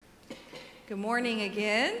Good morning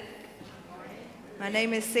again. My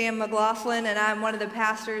name is Sam McLaughlin, and I'm one of the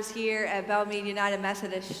pastors here at Belmead United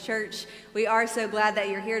Methodist Church. We are so glad that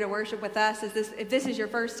you're here to worship with us. If this is your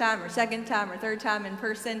first time or second time or third time in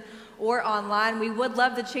person or online, we would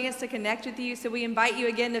love the chance to connect with you. So we invite you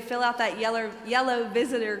again to fill out that yellow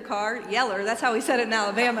visitor card. Yeller, that's how we said it in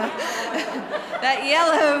Alabama. That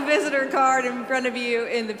yellow visitor card in front of you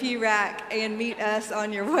in the pew rack and meet us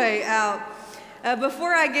on your way out.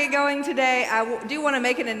 Before I get going today, I do want to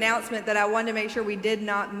make an announcement that I wanted to make sure we did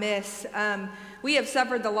not miss. We have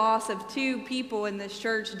suffered the loss of two people in this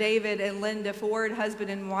church, David and Linda Ford, husband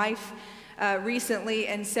and wife, recently.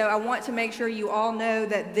 And so I want to make sure you all know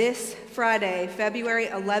that this Friday, February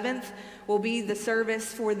 11th, will be the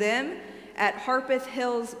service for them at Harpeth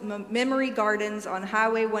Hills Memory Gardens on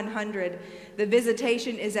Highway 100. The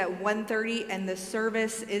visitation is at 1:30 and the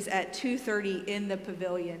service is at 2:30 in the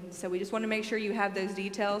pavilion. So we just want to make sure you have those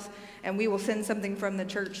details, and we will send something from the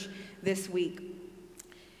church this week.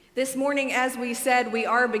 This morning, as we said, we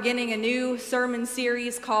are beginning a new sermon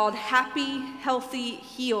series called Happy, Healthy,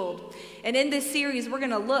 Healed. And in this series, we're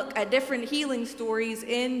going to look at different healing stories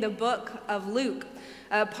in the book of Luke.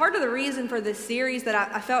 Part of the reason for this series that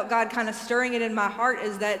I felt God kind of stirring it in my heart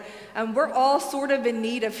is that we're all sort of in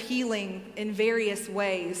need of healing in various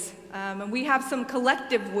ways. And we have some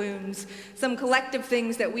collective wounds, some collective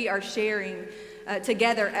things that we are sharing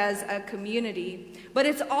together as a community. But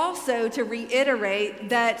it's also to reiterate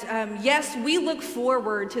that, yes, we look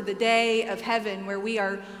forward to the day of heaven where we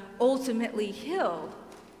are ultimately healed.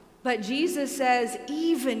 But Jesus says,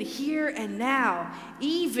 even here and now,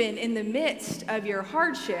 even in the midst of your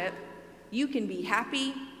hardship, you can be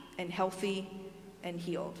happy and healthy and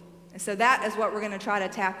healed. And so that is what we're going to try to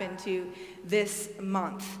tap into this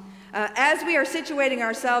month. As we are situating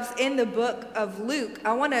ourselves in the book of Luke,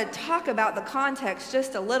 I want to talk about the context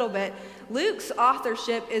just a little bit. Luke's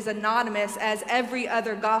authorship is anonymous, as every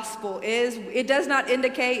other gospel is. It does not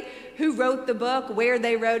indicate who wrote the book, where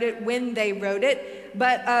they wrote it, when they wrote it.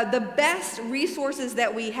 But the best resources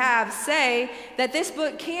that we have say that this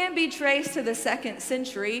book can be traced to the 2nd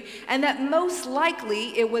century, and that most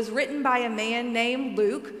likely it was written by a man named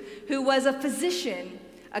Luke, who was a physician,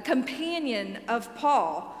 a companion of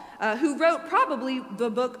Paul, who wrote probably the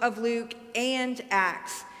book of Luke and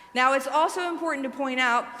Acts. Now, it's also important to point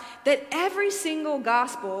out that every single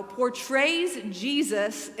gospel portrays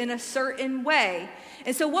Jesus in a certain way.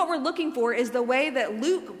 And so what we're looking for is the way that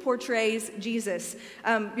Luke portrays Jesus.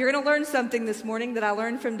 You're going to learn something this morning that I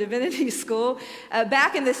learned from divinity school.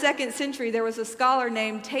 Back in the 2nd century, there was a scholar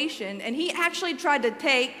named Tatian, and he actually tried to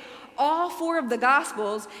take all 4 of the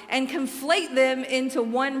Gospels and conflate them into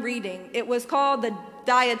one reading. It was called the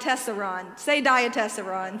Diatessaron. Say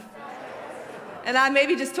Diatessaron. And I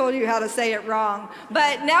maybe just told you how to say it wrong.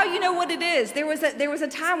 But now you know what it is. There was a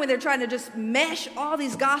time when they're trying to just mesh all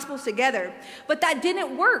these Gospels together. But that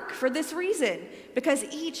didn't work for this reason. Because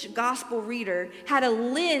each Gospel reader had a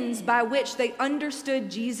lens by which they understood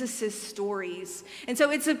Jesus' stories. And so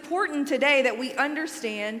it's important today that we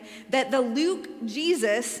understand that the Luke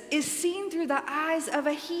Jesus is seen through the eyes of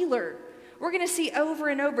a healer. We're going to see over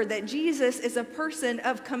and over that Jesus is a person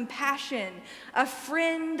of compassion, a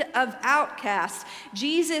friend of outcasts.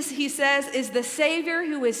 Jesus, he says, is the Savior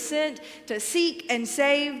who is sent to seek and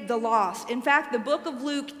save the lost. In fact, the book of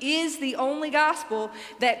Luke is the only gospel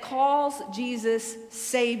that calls Jesus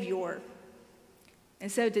Savior.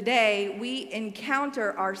 And so today, we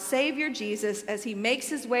encounter our Savior Jesus as he makes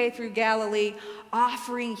his way through Galilee,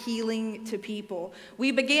 offering healing to people.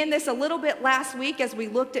 We began this a little bit last week as we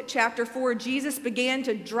looked at chapter 4. Jesus began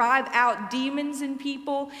to drive out demons in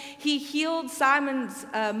people. He healed Simon's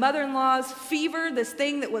mother-in-law's fever, this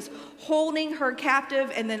thing that was holding her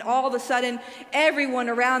captive, and then all of a sudden, everyone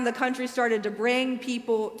around the country started to bring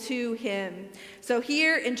people to him. So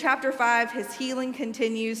here in chapter 5, his healing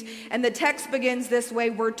continues, and the text begins this way.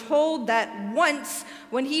 We're told that once,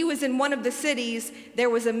 when he was in one of the cities, there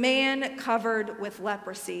was a man covered with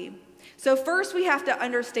leprosy. So first we have to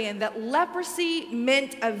understand that leprosy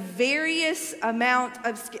meant a various amount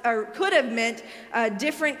of, or could have meant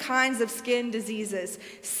different kinds of skin diseases.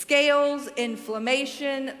 Scales,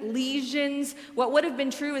 inflammation, lesions. What would have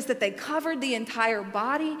been true is that they covered the entire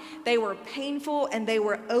body, they were painful, and they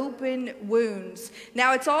were open wounds.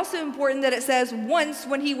 Now it's also important that it says once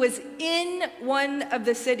when he was in one of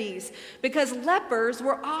the cities, because lepers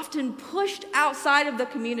were often pushed outside of the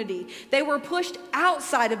community. They were pushed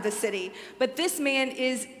outside of the city. country, but this man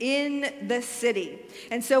is in the city.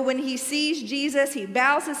 And so when he sees Jesus, he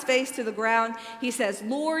bows his face to the ground. He says,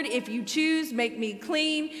 "Lord, if you choose, make me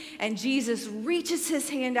clean." And Jesus reaches his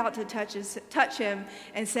hand out to touch him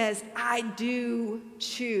and says, "I do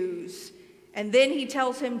choose." And then he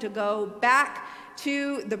tells him to go back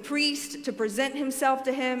to the priest to present himself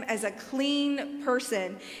to him as a clean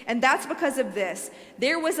person. And that's because of this.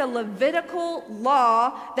 There was a Levitical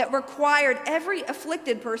law that required every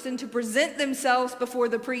afflicted person to present themselves before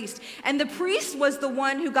the priest. And the priest was the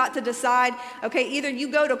one who got to decide, okay, either you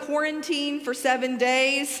go to quarantine for 7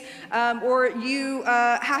 days, or you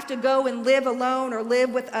have to go and live alone or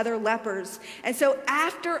live with other lepers. And so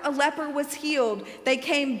after a leper was healed, they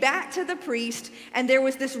came back to the priest, and there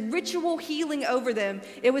was this ritual healing over them.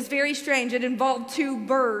 It was very strange. It involved 2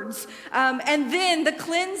 birds. And then the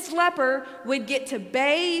cleansed leper would get to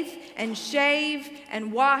bathe and shave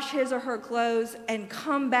and wash his or her clothes and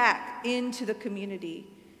come back into the community.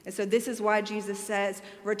 And so this is why Jesus says,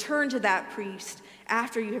 return to that priest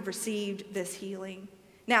after you have received this healing.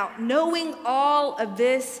 Now, knowing all of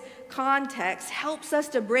this context helps us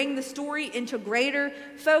to bring the story into greater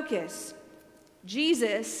focus.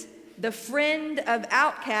 Jesus, the friend of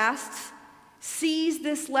outcasts, sees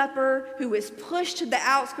this leper who is pushed to the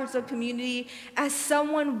outskirts of community as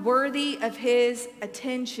someone worthy of his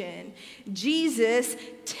attention. Jesus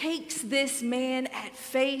takes this man at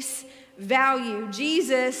face value.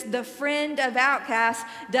 Jesus, the friend of outcasts,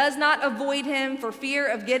 does not avoid him for fear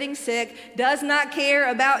of getting sick, does not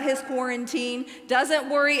care about his quarantine, doesn't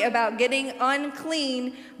worry about getting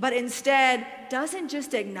unclean, but instead doesn't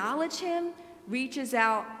just acknowledge him, reaches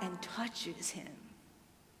out and touches him.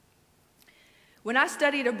 When I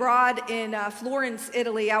studied abroad in Florence,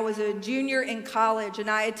 Italy, I was a junior in college, and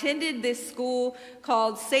I attended this school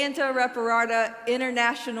called Santa Reparata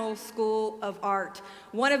International School of Art.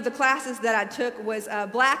 One of the classes that I took was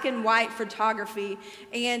black and white photography,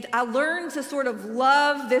 and I learned to sort of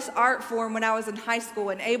love this art form when I was in high school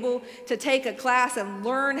and able to take a class and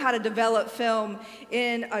learn how to develop film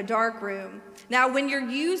in a darkroom. Now, when you're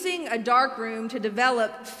using a darkroom to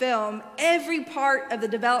develop film, every part of the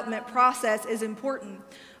development process is important,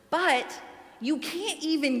 but you can't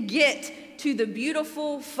even get to the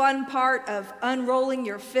beautiful, fun part of unrolling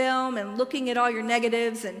your film and looking at all your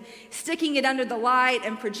negatives and sticking it under the light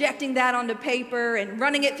and projecting that onto paper and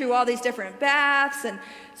running it through all these different baths and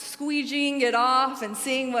squeegeeing it off and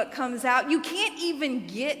seeing what comes out. You can't even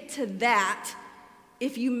get to that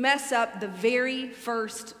if you mess up the very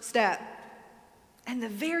first step. And the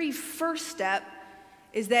very first step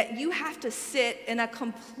is that you have to sit in a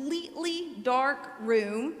completely dark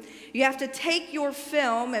room. You have to take your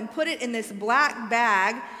film and put it in this black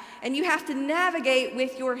bag, and you have to navigate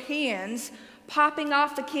with your hands, popping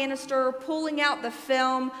off the canister, pulling out the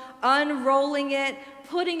film, unrolling it,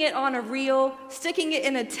 putting it on a reel, sticking it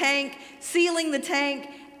in a tank, sealing the tank,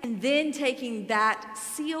 and then taking that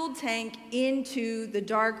sealed tank into the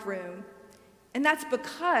dark room. And that's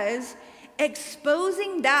because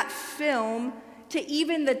exposing that film to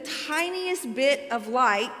even the tiniest bit of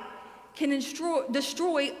light can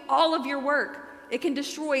destroy all of your work. It can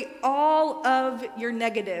destroy all of your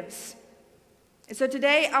negatives. And so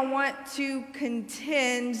today I want to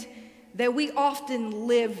contend that we often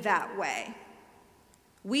live that way.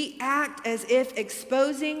 We act as if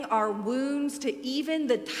exposing our wounds to even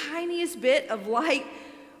the tiniest bit of light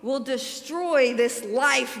will destroy this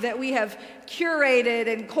life that we have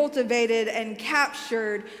curated and cultivated and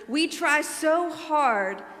captured. We try so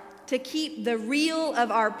hard to keep the reel of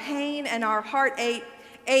our pain and our heartache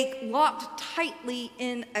locked tightly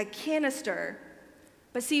in a canister.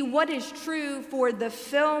 But see, what is true for the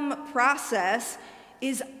film process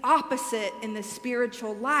is opposite in the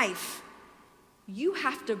spiritual life. You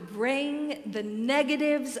have to bring the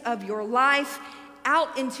negatives of your life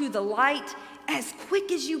out into the light as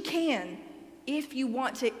quick as you can if you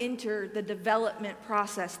want to enter the development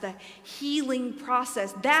process, the healing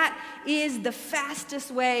process. That is the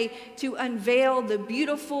fastest way to unveil the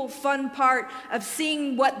beautiful, fun part of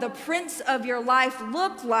seeing what the prince of your life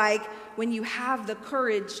looked like when you have the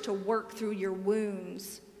courage to work through your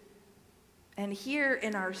wounds. And here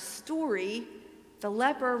in our story, the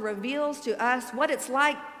leper reveals to us what it's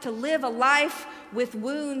like to live a life with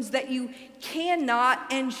wounds that you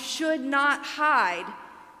cannot and should not hide.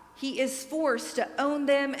 He is forced to own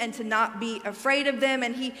them and to not be afraid of them,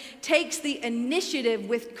 and he takes the initiative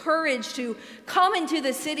with courage to come into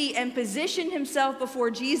the city and position himself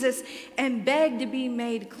before Jesus and beg to be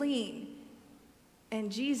made clean.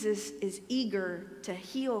 And Jesus is eager to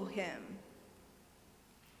heal him.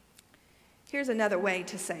 Here's another way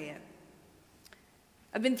to say it.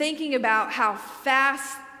 I've been thinking about how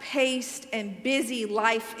fast-paced and busy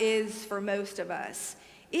life is for most of us.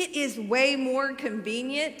 It is way more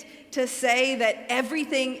convenient to say that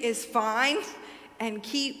everything is fine and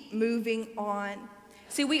keep moving on.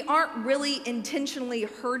 See, we aren't really intentionally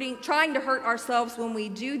trying to hurt ourselves when we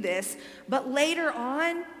do this, but later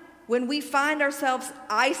on, when we find ourselves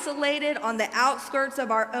isolated on the outskirts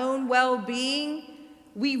of our own well-being,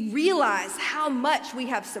 we realize how much we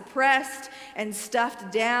have suppressed and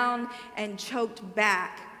stuffed down and choked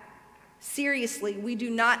back. Seriously, we do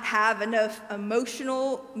not have enough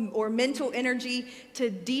emotional or mental energy to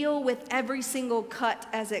deal with every single cut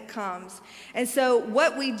as it comes. And so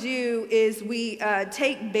what we do is we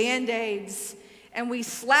take Band-Aids and we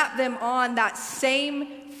slap them on that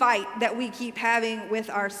same fight that we keep having with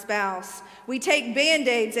our spouse. We take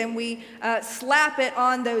Band-Aids and we slap it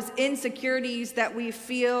on those insecurities that we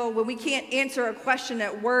feel when we can't answer a question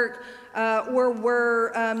at work, or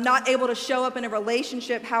we're not able to show up in a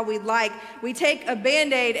relationship how we'd like. We take a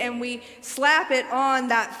Band-Aid and we slap it on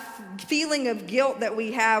that feeling of guilt that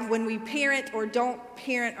we have when we parent or don't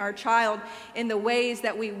parent our child in the ways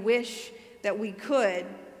that we wish that we could.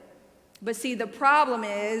 But see, the problem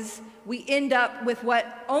is we end up with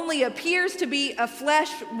what only appears to be a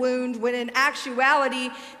flesh wound, when in actuality,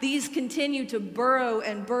 these continue to burrow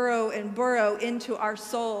and burrow and burrow into our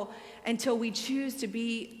soul until we choose to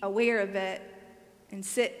be aware of it and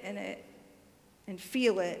sit in it and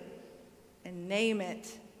feel it and name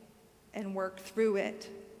it and work through it.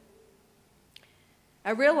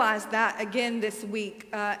 I realized that again this week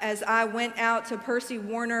as I went out to Percy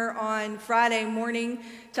Warner on Friday morning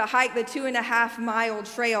to hike the 2.5-mile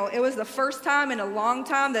trail. It was the first time in a long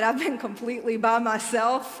time that I've been completely by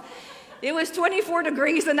myself. It was 24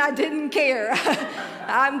 degrees and I didn't care.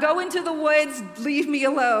 I'm going to the woods, leave me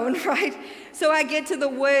alone, right? So I get to the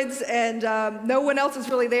woods and no one else is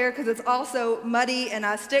really there because it's also muddy, and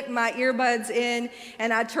I stick my earbuds in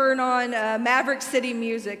and I turn on Maverick City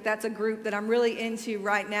Music. That's a group that I'm really into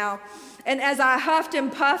right now. And as I huffed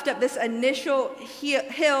and puffed up this initial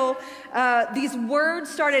hill, these words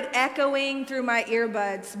started echoing through my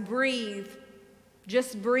earbuds. Breathe,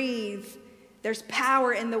 just breathe. There's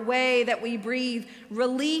power in the way that we breathe.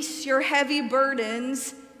 Release your heavy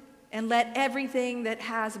burdens and let everything that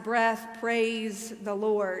has breath praise the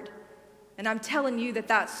Lord. And I'm telling you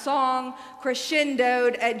that song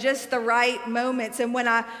crescendoed at just the right moments. And when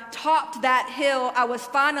I topped that hill, I was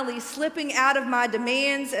finally slipping out of my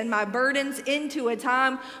demands and my burdens into a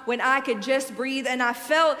time when I could just breathe. And I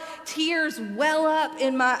felt tears well up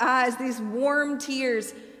in my eyes, these warm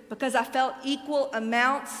tears, because I felt equal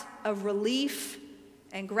amounts of relief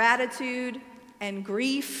and gratitude and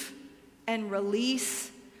grief and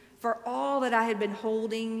release for all that I had been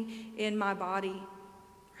holding in my body,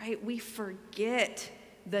 right? We forget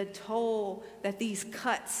the toll that these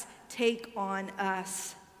cuts take on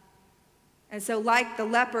us. And so like the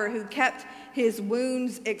leper who kept his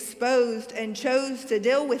wounds exposed and chose to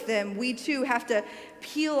deal with them, we too have to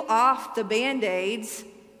peel off the Band-Aids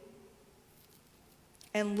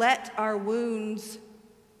and let our wounds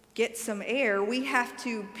get some air. We have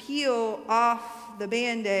to peel off the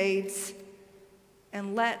Band-Aids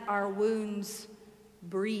and let our wounds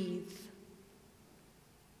breathe.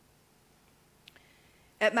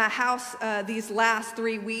 At my house these last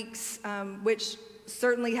 3 weeks, which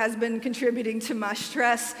certainly has been contributing to my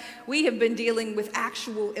stress, we have been dealing with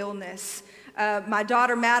actual illness. My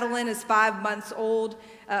daughter Madeline is 5 months old.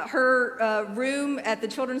 Her room at the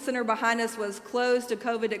Children's Center behind us was closed to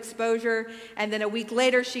COVID exposure, and then a week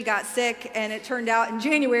later she got sick, and it turned out in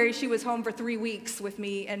January she was home for 3 weeks with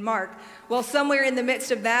me and Mark. Well, somewhere in the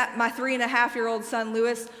midst of that, my 3.5-year-old son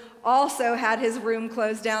Lewis also had his room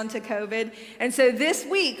closed down to COVID. And so this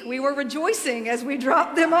week we were rejoicing as we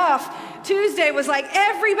dropped them off. Tuesday was like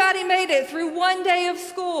everybody made it through one day of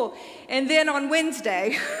school. And then on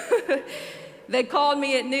Wednesday, they called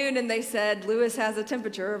me at noon and they said, Lewis has a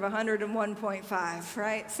temperature of 101.5,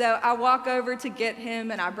 right? So I walk over to get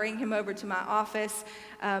him and I bring him over to my office.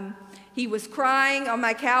 He was crying on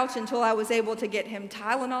my couch until I was able to get him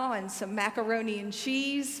Tylenol and some macaroni and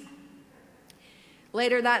cheese.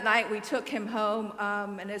 Later that night, we took him home,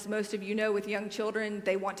 and as most of you know, with young children,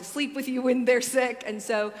 they want to sleep with you when they're sick, and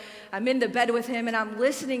so I'm in the bed with him, and I'm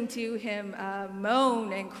listening to him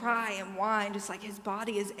moan and cry and whine, just like his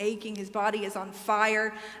body is aching, his body is on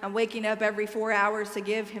fire. I'm waking up every 4 hours to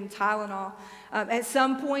give him Tylenol. At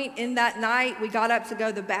some point in that night, we got up to go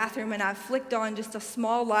to the bathroom, and I flicked on just a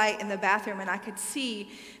small light in the bathroom, and I could see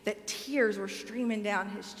that tears were streaming down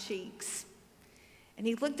his cheeks. And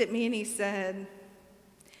he looked at me and he said,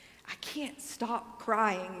 I can't stop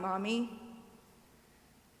crying, Mommy.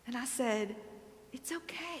 And I said, it's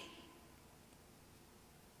okay.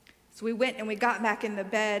 So we went and we got back in the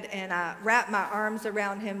bed, and I wrapped my arms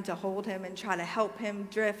around him to hold him and try to help him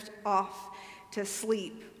drift off to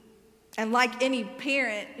sleep. And like any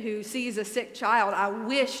parent who sees a sick child, I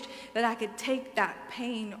wished that I could take that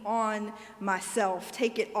pain on myself,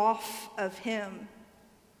 take it off of him.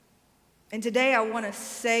 And today I want to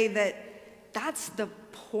say that that's the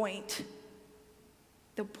point.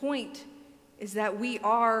 The point is that we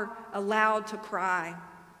are allowed to cry,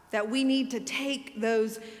 that we need to take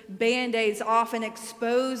those Band-Aids off and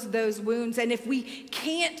expose those wounds. And if we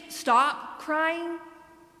can't stop crying,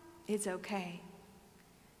 it's okay.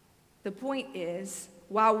 The point is,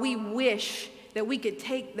 while we wish that we could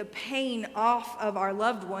take the pain off of our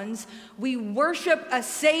loved ones, we worship a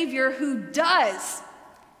Savior who does.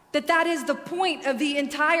 That is the point of the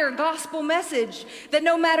entire gospel message. That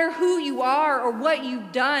no matter who you are or what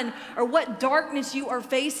you've done or what darkness you are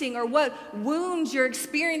facing or what wounds you're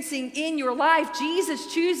experiencing in your life,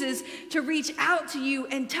 Jesus chooses to reach out to you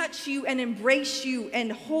and touch you and embrace you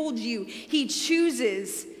and hold you. He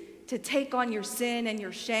chooses to take on your sin and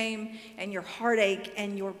your shame and your heartache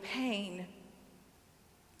and your pain.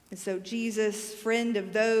 And so Jesus, friend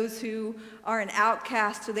of those who are an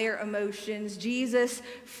outcast to their emotions, Jesus,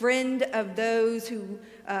 friend of those who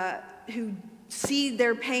see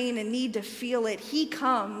their pain and need to feel it, he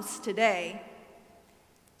comes today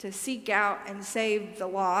to seek out and save the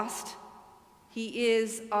lost. He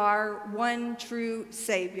is our one true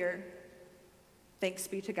Savior. Thanks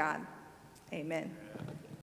be to God. Amen.